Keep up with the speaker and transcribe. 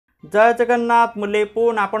जय जगन्नाथ मु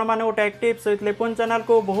लिपुन आपण मैंने गोटे एक्टिव सहित लिपुन चैनल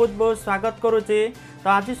को बहुत बहुत स्वागत करुच्ची। तो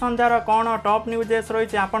आज संध्यार कौन टॉप न्यूजेस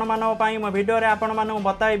रही आपण मानी मो भिडियो आपण मानक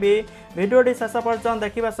बताइबी। भिडियोटी शेष पर्यंत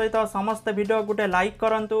देखा सहित समस्त भिडियो गोटे लाइक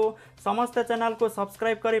करूँ, समस्ते चैनल को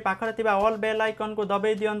सब्सक्राइब कर पाखे ऑल बेल आइकन को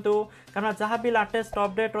दबाई दिंतु, कारण जहाँ भी लाटेस्ट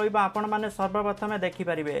अपडेट रही मैंने सर्वप्रथम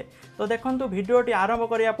देखिपारे। तो देखो भिडियोटी आरंभ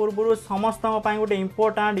करने पूर्व समस्त गोटे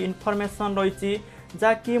इम्पोर्टाट इनफर्मेशन रही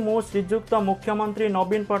जहाँकि मु श्रीजुक्त मुख्यमंत्री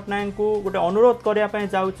नवीन पट्टनायक को गोटे अनुरोध करने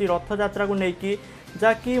जाऊँगी रथ यात्रा को लेकिन,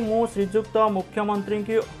 जहाँकि मु श्रीजुक्त मुख्यमंत्री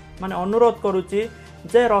की माने अनुरोध करुच्ची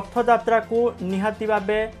जे रथ यात्रा को निहाती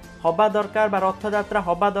भावे हवा दरकार बा रथ यात्रा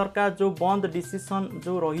हवा दरकार। जो बंद डिसीजन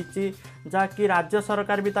जो रही जहाँकि राज्य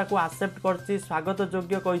सरकार भी ताको एक्सेप्ट करछि, स्वागत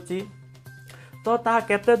योग्य कही। तो ता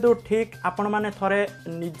केते दूर ठीक आपण माने थरे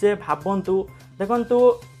निजे भाबंतु। देखंतु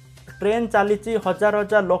ट्रेन चली हजार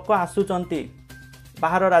हजार लोक आसुचंती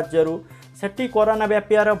बाहर राज्य सेठी कोरोना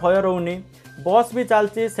व्यापियार भय रोनी, बस भी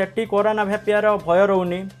चलती सेठी कोरोना व्यापियार भय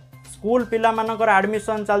रोनी, स्कूल पिला मानकर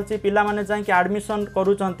एडमिशन चलती पिला माने जाइए एडमिशन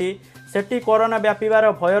करूचंती सेठी कोरोना व्यापिबार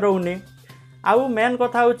भय रोनी। आउ मेन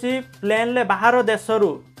कथा होची प्लेन ले बाहर देशरू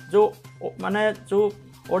जो माने जो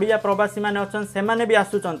ओडिया प्रवासी माने अछन से माने भी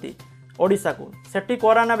आसुचंती ओडिशा को, सेठी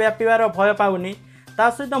कोरोना व्यापिबार भय पाउनी। ता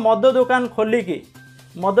सहित मद दुकान खोलिकी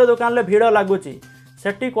मद दुकान ले भीड़ लगुची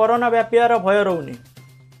सेठी कोरोना व्यापिबार भय रोनी।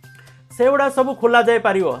 सेगुड़ा सब खोल जाई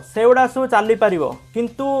पारिबो, सेगुड़ा सब चली पारिबो,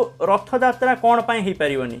 किंतु रथ यात्रा कौन पाई ही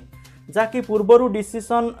पारिबोनी। जाकि पूर्वरु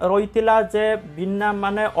डिसीजन रहीतिला जे बिना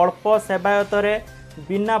माने अल्प सेवायत रे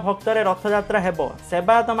बिना भक्तरे रथ यात्रा हेबो।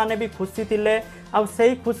 सेवायत माने भी खुशी थिले, आ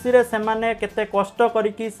सेही खुशी रे सेमाने केते कष्ट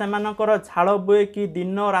करिकी सेमानकर झाळ बुए कि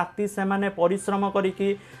दिन राति सेमाने परिश्रम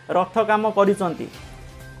करिकी रथ काम करिसंती।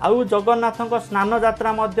 आउ जगन्नाथଙ୍କ स्नान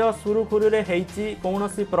यात्रा मध्य सुरुखुरु रे हेइची,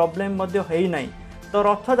 कोनोसी प्रॉब्लम मध्य हेइ नाही। तो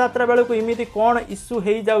रथ यात्रा बेलू को इमिति कौन इश्यू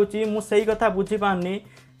हो जाऊँगी मु सही कथा बुझी पारनी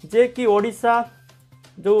जे कि ओडिशा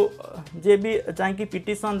जो जे भी जाकि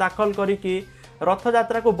पिटिशन दाखल करिकी रथ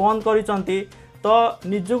यात्रा को बंद करिसंती। तो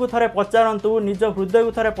निजको थरे पचारंतु, निज हृदय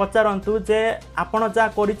को थरे पचारंतु जे आपण जा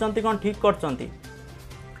करिसंती कोन ठीक करचंती।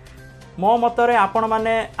 मो मतरे आपण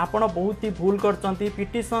माने आपण बहुत ही भूल करचंती।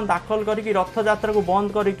 पिटिशन दाखल करिकी रथ यात्रा को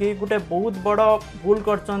बंद करिकी गोटे बहुत बड़ भूल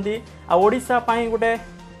करचंती। आ ओडिशा पाई गोटे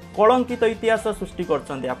कलंकित इतिहास सृष्टि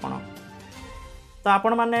करचंदी आपण। तो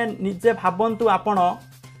आपण माने निजे भाबंतु आपण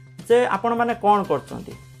जे आपण माने कौन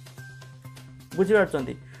करचंदी बुझी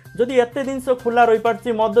पारचंदी। जदि एते दिन खुला रही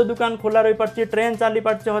पारची, मद दुकान खुला रही पारची, ट्रेन चली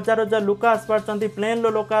पारची, हजार हजार लोक आस पारचंती, प्लेन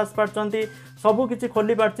लोक आस पारचंती, सब किछि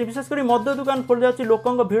खोली पारची। विशेष करी मद दुकान खोल जाची,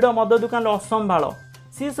 लोकंग भीड़ मद दुकान असंभाळ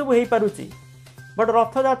सी सब हेई पारुची। बट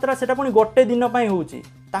रथ यात्रा सेटा पुनी गोटे दिन पई होउची,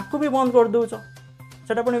 ताकू भी बंद कर दोछ।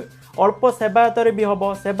 सेटा पुनी अल्प सेवायत भी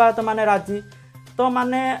हम, सेवायत माने राजी। तो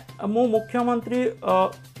माने मु मुख्यमंत्री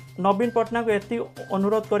नवीन पट्टनायक को एति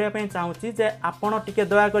अनुरोध करने चाहूँगी जे आपण टिके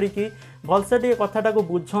दया करिकी भलसे टिके कथाटा को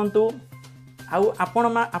बुझंतु।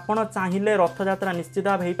 आपण चाहिए रथ यात्रा निश्चित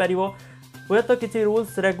भाव हो पार। हुए तो किसी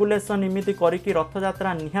रूल्स रेगुलेशन इमिति करिकी रथ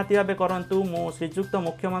यात्रा निहाती भाव करंतु। मु श्रीजुक्त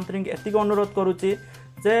मुख्यमंत्री एतिक अनुरोध करुच्ची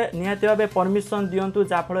जे निहाती भाव परमिशन दिंतु,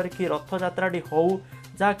 जहाँफल कि रथ यात्राटी हो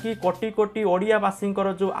जहाँकि कोटी कोटी ओडियावासी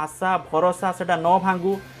जो आशा भरोसा सेटा न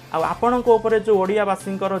भांगू। आपण जो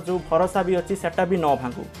ओडियावासी जो भरोसा भी अच्छी सेटा भी न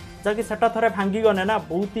भांगू, जहाँकि सेटा थरे भांगी गने ना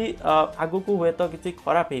बहुत ही आगु को हुए तो किसी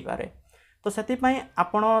खराब हो पारे। तो से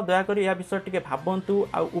आपण दयाकोर या विषय टिके भाबंतु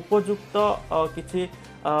आ उपयुक्त किसी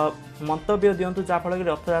मंतव्य दिंतु, जहाँफल कि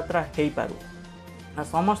रथ यात्रा हो पारू।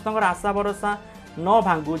 समस्त आशा भरोसा न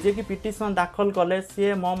भांगू। जे कि पिटिशन दाखल कले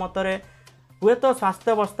सी मो मतरे हुए तो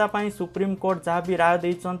स्वास्थ्य अवस्था पाई सुप्रीम कोर्ट जहाँ भी राय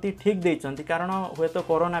देइचंती ठीक देइचंती, कारण हुए तो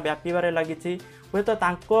कोरोना व्यापिबारे लागिछि। हुए तो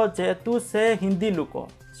तांको जेतु से हिंदी लोक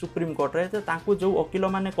सुप्रीम कोर्ट रे तांको जो वकील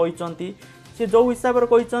माने कहिचंती से जो हिसाब रे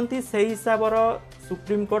कहिचंती से हिसाब रो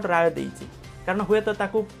सुप्रीम कोर्ट राय देइछि। कारण हुए तो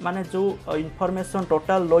ताकू माने जो इनफॉरमेशन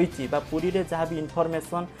टोटल लइछि बा पुरी रे जहाँ भी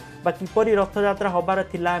इनफॉरमेशन बा किपरि रथ यात्रा होबार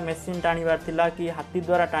थिला, मेसिन टाणीबार थिला कि हाथी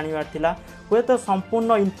द्वारा टाणीबार थिला, हुए तो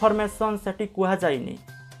संपूर्ण इनफॉरमेशन सेठी कुहा जाइनी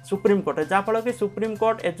सुप्रीम कोर्ट, जहाँफल कि supreme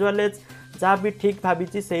court as well as जहाँ भी ठीक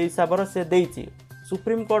भावी से हिसाब से देइछि।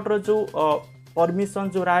 सुप्रीम कोर्टर जो परमिशन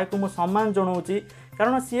जो राय को मुझे सम्मान जनाऊँगी,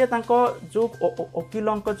 कारण सी तांको जो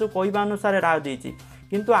वकीलों जो कहवा अनुसार राय देइछि।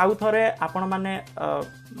 किंतु आउ थरे आपण माने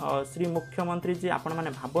श्री मुख्यमंत्री जी आपण माने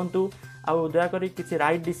भाबंतु आउ दयाकोरी किसी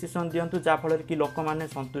राइट डिसीजन दिंतु, जहाँफल कि लोक माने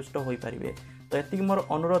संतुष्ट हो पारिबे। तो एतिक मोर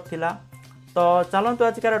अनुरोध थिला। तो चलतु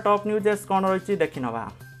आजकार टॉप न्यूजेस कौन रही देखि नबा।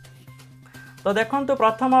 तो देखंतु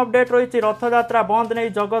प्रथम अपडेट रही रथ यात्रा बंद नहीं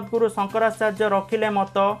जगतगुरु शंकराचार्य रखिले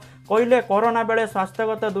मत, कहले कोरोना बेले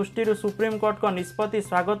स्वास्थ्यगत दृष्टि सुप्रीमकोर्ट को निष्पत्ति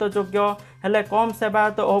स्वागत योग्य हेले कम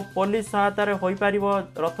सेवायत और पुलिस सहायतार हो पार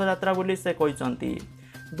रथयात्रा बोली से कहते।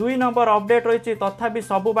 2 नंबर अपडेट रही तथापि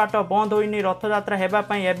सबु बाट बंद होइनी रथयात्रा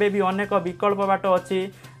हेबापई एबे भी अनेक विकल्प बाट अच्छी।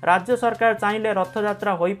 राज्य सरकार चाहिए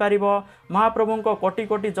रथयात्रा हो पार महाप्रभु को कोटी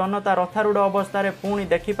कोटी जनता रथारूढ़ अवस्था पुणी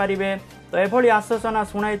देखिपारे। तो एभली आश्वासना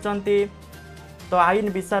शुणाई तो आईन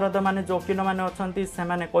विशारद माने जो वकील मैंने अच्छी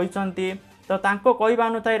से तो तांको कहवा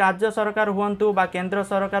अनुसार राज्य सरकार हुंतु बा केंद्र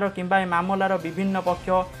सरकार किंबा मामलार विभिन्न पक्ष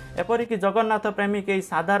एपरिक जगन्नाथ प्रेमी कई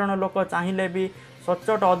साधारण लोक चाहिए भी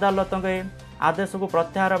सचोट अदालत के आदेश को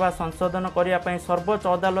प्रत्याहार बा संशोधन करने सर्वोच्च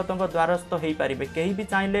अदालत द्वारस्थ हो पारे। कहीं भी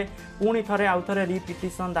चाहिए पुणी थे आउ थे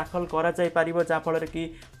रिपिटिशन दाखल कर जहाँफल कि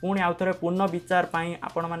पुणी आउ थे पुनः विचार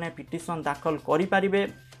आपण मैंने पिटिशन दाखल करें।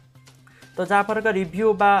 तो जहाँफल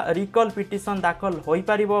रिव्यू बा रिकल पिटिशन दाखल हो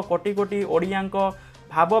पार। कोटी कोटी ओडिया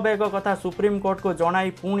भाववेग कथा सुप्रीमकोर्ट को जनाई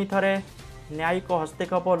पुणी थे न्यायिक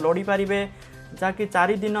हस्तक्षेप लोड़ी पारे जहाँकि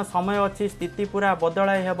 4 दिन समय अच्छी स्थिति पूरा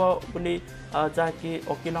बदलाई हेब बोली जहाँकि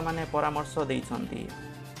वकील माने परामर्श देइछंती।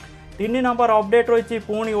 3 नंबर अपडेट रही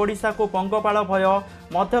पुणी ओडिशा को पंगपाल भय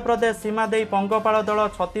मध्यप्रदेश सीमा दे पंगपाल दल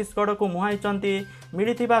छत्तीसगढ़ को मुहाई।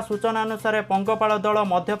 मिलिथिबा सूचना अनुसार पंगपाल दल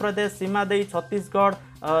मध्यप्रदेश सीमा दे छत्तीसगढ़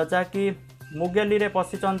जहाँकि मुगेली रे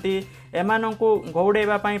पशिचंती। एमानंकु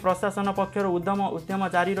घौड़ेबा पई प्रशासन पक्षर उद्यम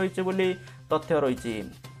जारी रही बोली तथ्य रही।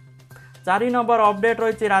 4 नंबर अपडेट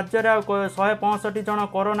रही राज्य में 165 जन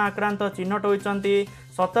कोरोना आक्रांत चिन्हट होती।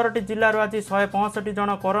 17टी जिलूर आज 165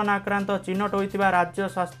 जन कोरोना आक्रांत चिन्हट होता राज्य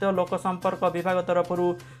स्वास्थ्य लोक संपर्क विभाग तरफ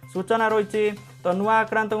सूचना रही। तो नुआ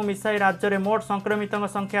आक्रांत को मिसाई राज्य में मोट संक्रमित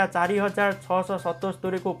संख्या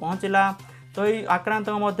 4677 को पहुँचला। तो यही आक्रांत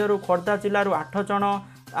मध्य खोर्धा जिलूर 8 जन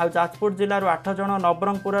आ जाजपुर जिलूर 8 जन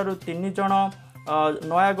नवरंगपुर 3 जन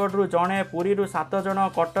नयागढ़ जड़े पुरी 7 जन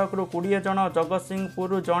कटक 20 जन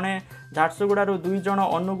जगतसिंहपुर जड़े झारसुगुड़ा 2 जन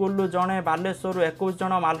अनुगुल जड़े बालेश्वर 21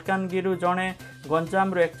 जन मालकानगिरी जड़े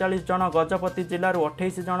गंजाम 41 जन गजपति जिलूर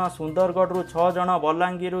 28 जन सुंदरगढ़ 6 जन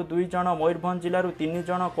बलांगीर 2 जन मयूरभंज जिलूर 3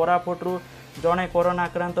 जन कोरापुट जड़े कोरोना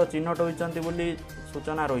आक्रांत चिन्हट होती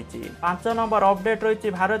सूचना रही। 5 नंबर अपडेट रही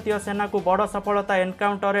भारतीय सेना को बड़ सफलता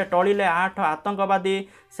एनकाउंटर टलिले 8 आतंकवादी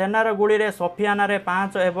सेनार गुड़ी में सफियाना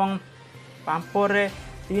 5 एवं पाम्पोर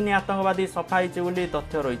 3 आतंकवादी सफाई बोली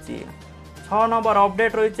तथ्य रही। 6 नंबर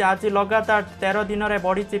अपडेट रही आज लगातार 13 दिन में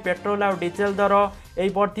बढ़ी पेट्रोल और डीजेल दर। यही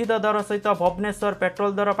वर्धित दर सहित भुवनेश्वर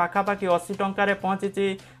पेट्रोल दर पाखापाखि 80 टंकार पहुंची।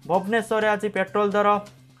 भुवनेश्वर आज पेट्रोल दर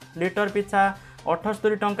लिटर पिछा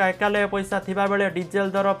 78 टंका 91 पैसा थिबा बेले डीजेल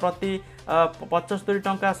दर प्रति 75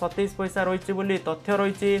 टंका 27 पैसा रही बोली तथ्य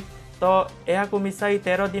रही। तो यह मिसाई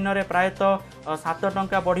 13 दिन में प्रायतः 7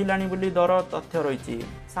 टंका बढ़िलानी बोली दर तथ्य रही।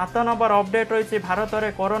 7 नंबर अपडेट रही भारत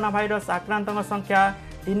में कोरोना भाइरस आक्रांत संख्या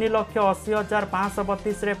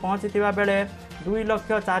 3,80,532 पहुंची बेले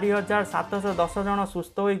 2,04,710 जन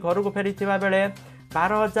सुस्थ हो घर को फेरी बेले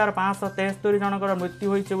 12,573 जनकर मृत्यु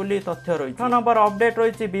होती बोली तथ्य रही। 6 नंबर अपडेट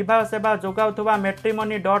रही विवाह सेवा जोगाउथुबा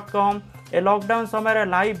matrimony.com ए लॉकडाउन समय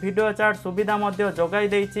लाइव वीडियो चाट सुविधा जोगाई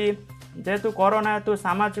देइछि। जेहेतु कोरोना हेतु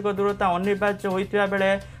सामाजिक दूरता अनिवार्य होता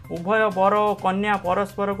बेले उभय बर और कन्या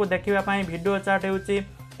परस्पर को देखापी वीडियो चाट होउछि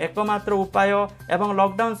एकमात्र उपाय एवं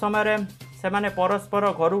लॉकडाउन समय से माने परस्पर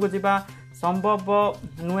घर को जावा संभव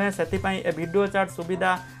नुहे से वीडियो चाट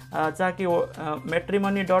सुविधा जहाँकि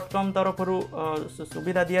matrimony.com तरफ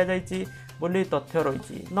सुविधा दि जाइए बोली तथ्य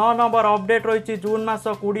रही। 9 नंबर अपडेट रही जून मास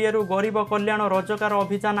 20 रु गरीब कल्याण रोजगार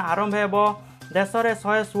अभियान आरंभ हेबो। देश में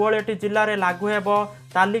 116 जिले में लागू हेब।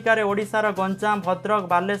 तालिकार ओडिशार गंजाम भद्रक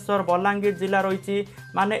बालेश्वर बलांगीर जिला रही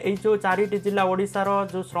माने ये जो 4टी जिला ओडिशार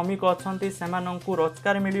जो श्रमिक अच्छा से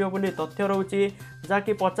रोजगार मिलियो बोली तथ्य रही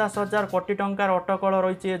जहाँकि 50,000 कोटी टंकार अटकल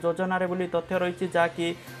रही योजन बोली तथ्य रही जहाँकि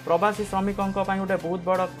प्रवासी श्रमिकों गोटे बहुत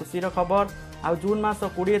बड़ खुशी खबर। आ जून मास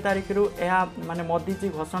 20 तारिख रु यह माने मोदी जी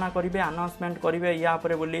घोषणा करेंगे आनाउंसमेंट करेंगे या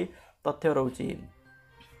बोली तथ्य रही।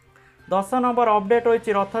 10 नंबर अपडेट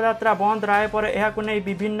रही रथयात्रा बंद राय पर यह नहीं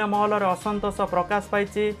विभिन्न महल असंतोष प्रकाश पाई।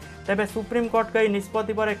 तेबे सुप्रीमकोर्ट कई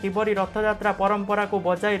निष्पत्ति पर किबरी रथयात्रा परंपरा को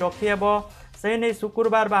बजाई रखिहेब से नहीं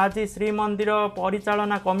शुक्रवार आज श्रीमंदिर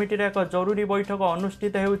परिचालना कमिटी एक जरूरी बैठक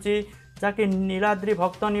अनुष्ठित होउछि जहाँकि नीलाद्री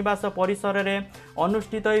भक्त निवास परिसर में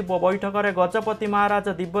अनुष्ठित बैठक में गजपति महाराज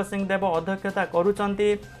दिव्य सिंह देव अध्यक्षता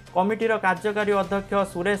करुचंती। कमिटीर कार्यकारी अध्यक्ष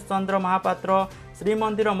सुरेश चंद्र महापात्र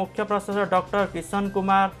श्रीमंदिर मुख्य प्रशासक डॉक्टर किशन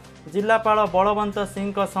कुमार जिलापाल बलवंत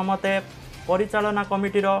सिंह समते परिचालना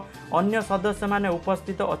कमिटीर अन्य सदस्य माने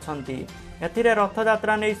उपस्थित अछंती। एथिरे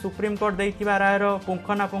रथयात्रा नहीं सुप्रीमकोर्ट देइथिबा रायर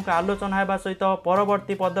पुंखानुपुंख आलोचना हेबा सहित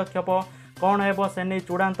परवर्ती पदक्षेप कौन हेबो से नहीं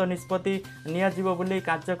चूड़ांत निष्पत्ति नियाजिबो बोली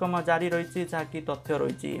कार्यक्रम जारी रही जहाँकि तथ्य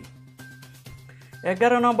रही।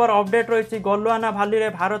 11 नंबर अपडेट रही गलवाना भाली रे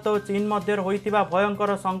भारत और चीन मध्य होइतिबा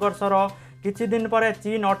भयंकर संघर्षर किछि दिन पर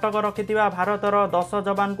चीन अटक रखिथिबा भारतर 10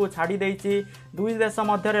 जवान को छाड़ी देइछि। दुई देश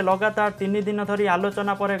मध्य लगातार 3 दिन धरी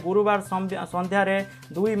आलोचना पर गुरुवार संध्यारे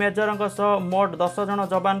दुई मेजरଙ୍କ सह मोट 10 जन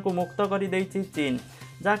जवान को मुक्त कर देइछि चीन,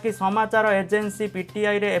 जहाँकि समाचार एजेंसी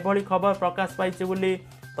पीटीआई रे एभली खबर प्रकाश पाइछि बोली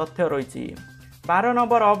तथ्य रही। 12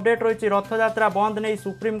 नंबर अपडेट रही रथ यात्रा बंद नहीं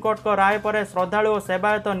सुप्रीमकोर्ट को राय पर श्रद्धालु और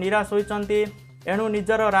सेवायत निराश होइछन्ति। एणु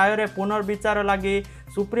निजर राय रे पुनर्विचार लगी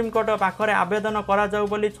सुप्रीमकोर्ट पाखरे आवेदन करा जाउ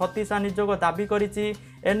बोली छत्तीसा निजोग दाबी करिछि।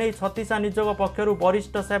 एने छत्तीसा निजोग पक्षरु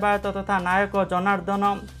वरिष्ठ सेवायत तथा नायक जनार्दन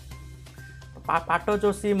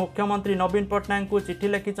पाटजोशी मुख्यमंत्री नवीन पटनायक को चिठी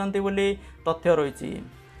लिखिछन्ति बोली तथ्य रही।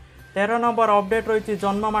 13 नंबर अपडेट रही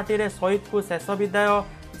जन्ममाटी रे शहीद को शेष विदाय,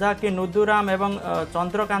 जहाँकि नुदुराम एवं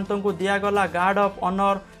चंद्रकांत को दिगला गार्ड ऑफ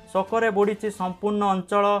ऑनर। शोकरे बुड़ी संपूर्ण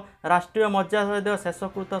अंचल, राष्ट्रीय मर्यादा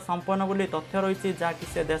शेषकृत संपन्न बोली तथ्य रही, जहाँकि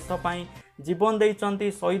से देशपाई जीवन देइचंती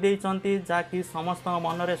शहीद देइचंती, जहाँकि समस्त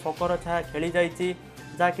मन में शोकर छाया खेली जाइछि,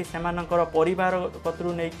 जहाँकि सेमानंकर परिवार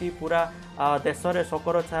कतरु नेकी पूरा देश में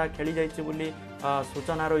शोकर छाया खेली जाइछि बोली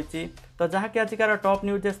सूचना रही। तो जहाँकि आजिकार टॉप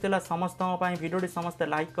न्यूज़ थिला समस्त भिडियोटी समस्ते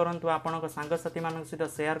लाइक करंतु, आपणक सांगसाथी मान सहित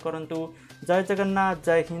शेयर करंतु। जय जगन्नाथ,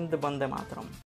 जय हिंद, वंदे मातरम।